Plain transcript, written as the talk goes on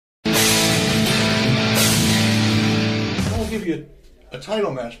give you a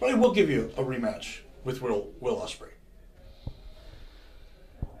title match, but I will give you a rematch with Will Ospreay.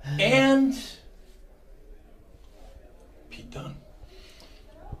 And Pete Dunne.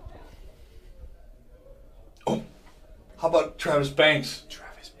 Oh, how about Travis Banks?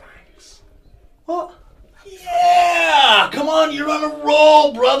 Travis Banks. What? Yeah! Come on, you're on a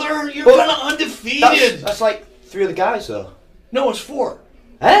roll, brother. You're kind of undefeated. That's like 3 of the guys, though. No, it's 4.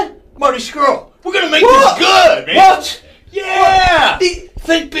 Huh? Marty Scurll. We're gonna make this good, man. What? Yeah! What?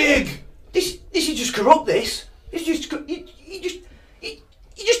 Think big. This is just corrupt. This. It's just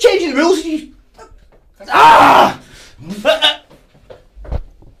you just changing the rules.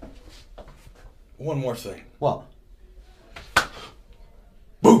 One more thing. What?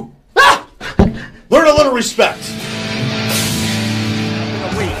 Boo! Ah! Learn a little respect. A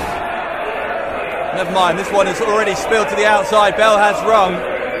week. Never mind, this one has already spilled to the outside. Bell has rung.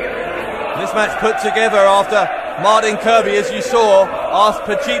 This match put together after Martin Kirby, as you saw, asked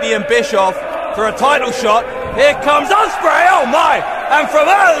Pacitti and Bischoff for a title shot. Here comes Ospreay, oh my! And from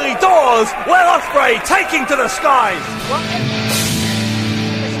early doors, Will Ospreay taking to the skies. What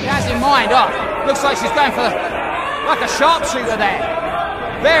she has in mind, looks like she's going for like a sharpshooter there.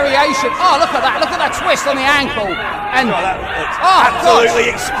 Variation. Oh, look at that twist on the ankle. And absolutely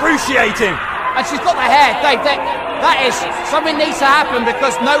excruciating. And she's got the hair, Dave. That is something needs to happen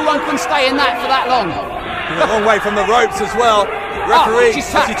because no one can stay in that for that long. She's a long way from the ropes as well. Referee, she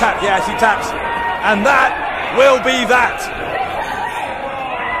tapped. She taps. And that will be that.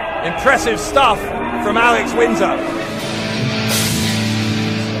 Impressive stuff from Alex Windsor.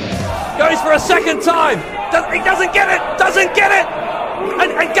 Goes for a second time. He doesn't get it.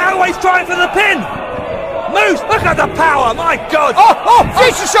 And Galloway's trying for the pin. Moves. Look at the power. My God.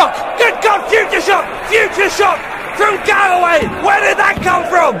 Future shock. Good God. Future shock from Galloway. Where did that come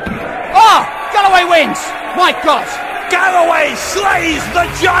from? Galloway wins. My God. Galloway slays the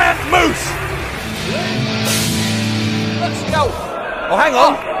giant moose. Let's go. Oh, hang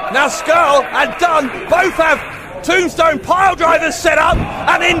on. Now Scurll and Dunn both have tombstone pile drivers set up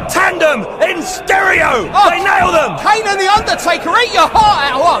and in tandem, in stereo. They nail them. Kane and the Undertaker, eat your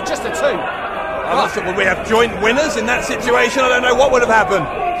heart out. Oh, just the 2. I'm not sure, would we have joint winners in that situation? I don't know what would have happened.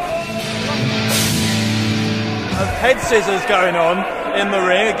 Head scissors going on in the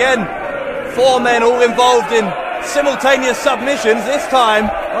ring. Again, 4 men all involved in simultaneous submissions. This time,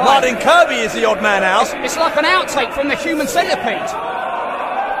 Martin Kirby is the odd man out. It's like an outtake from the Human Centipede.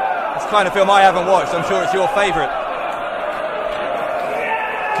 It's the kind of film I haven't watched. I'm sure it's your favourite.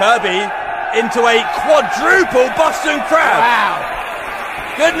 Kirby into a quadruple Boston Crab. Wow.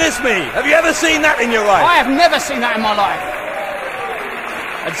 Goodness me. Have you ever seen that in your life? I have never seen that in my life.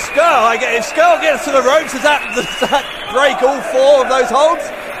 And Scurll, if Scurll gets to the ropes, does that break all 4 of those holds?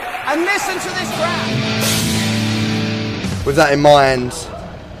 And listen to this crowd. With that in mind,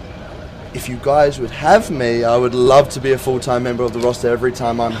 if you guys would have me, I would love to be a full-time member of the roster every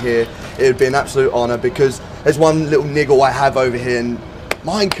time I'm here. It would be an absolute honour because there's one little niggle I have over here and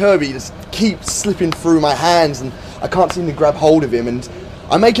Martin Kirby just keeps slipping through my hands and I can't seem to grab hold of him, and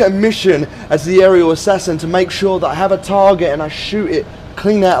I make it a mission as the aerial assassin to make sure that I have a target and I shoot it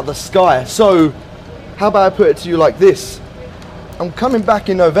clean out of the sky. So how about I put it to you like this? I'm coming back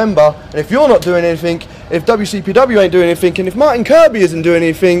in November, and if you're not doing anything, if WCPW ain't doing anything, and if Martin Kirby isn't doing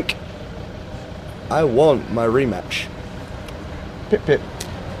anything, I want my rematch. Pip pip.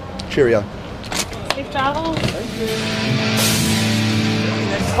 Cheerio. Safe travels. Thank you.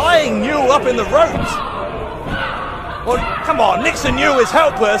 They're tying Newell up in the ropes. Well, come on, Nixon Newell is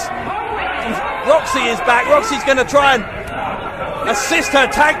helpless. Roxy is back. Roxy's going to try and assist her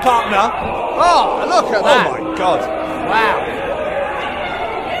tag partner. Oh, look at that. Oh my God. Wow.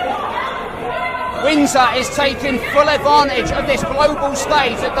 Windsor is taking full advantage of this global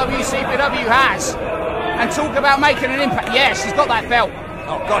stage that WCPW has. And talk about making an impact. Yeah, she's got that belt.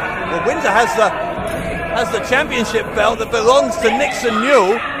 Oh God. Well, Windsor has the championship belt that belongs to Nixon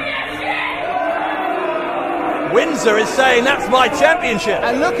Newell. Windsor is saying that's my championship.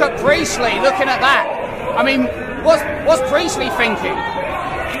 And look at Priestley looking at that. I mean, what's Priestley thinking?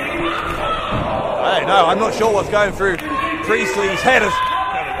 I don't know. I'm not sure what's going through Priestley's head.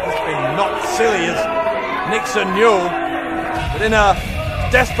 Has been knocked silly as Nixon Newell, but in a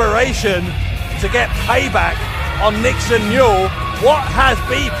desperation to get payback on Nixon Newell, what has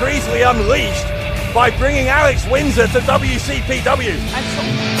B. Priestley unleashed by bringing Alex Windsor to WCPW?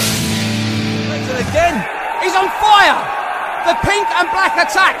 And again, he's on fire! The pink and black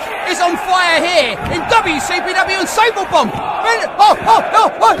attack is on fire here in WCPW and Sable Bomb.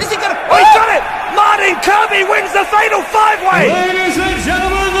 Is he gonna? Oh, he's got it! Martin Kirby wins the fatal 5-way! Ladies and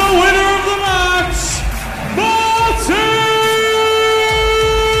gentlemen, the winner of the match, Martin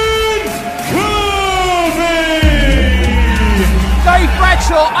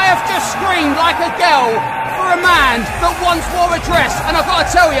what? I have just screamed like a girl for a man that once wore a dress, and I've got to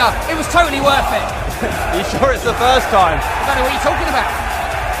tell you, it was totally worth it. You sure it's the first time? I don't know what you're talking about.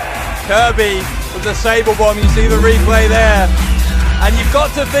 Kirby with the Sable Bomb, you see the replay there. And you've got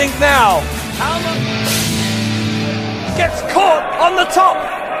to think now, how much gets caught on the top.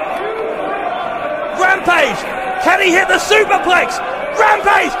 Rampage, can he hit the superplex?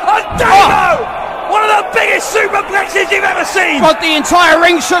 Rampage on Damo! One of the biggest superplexes you've ever seen! God, the entire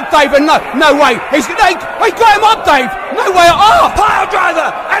ring shook, Dave, and no way. He got him up, Dave. No way. Oh! Pile driver,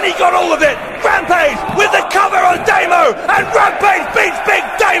 and he got all of it. Rampage with the cover on Damo, and Rampage beats Big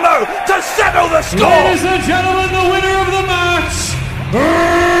Damo to settle the score. Ladies and gentlemen, the winner of the match,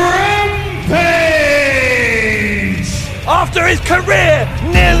 Rampage! After his career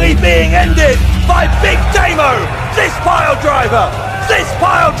nearly being ended by Big Damo, this pile driver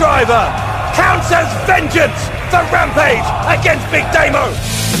counts as vengeance for Rampage against Big Damo.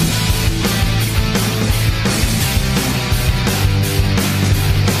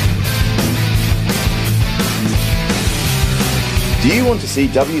 Do you want to see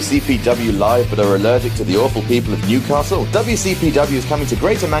WCPW live but are allergic to the awful people of Newcastle? WCPW is coming to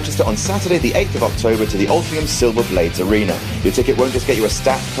Greater Manchester on Saturday the 8th of October to the Altrincham Silver Blades Arena. Your ticket won't just get you a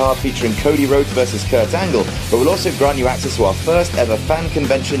stacked card featuring Cody Rhodes versus Kurt Angle, but will also grant you access to our first ever fan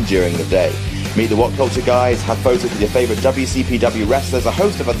convention during the day. Meet the What Culture guys, have photos with your favourite WCPW wrestlers, a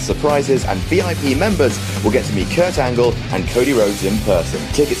host of other surprises, and VIP members will get to meet Kurt Angle and Cody Rhodes in person.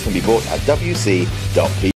 Tickets can be bought at WC.P.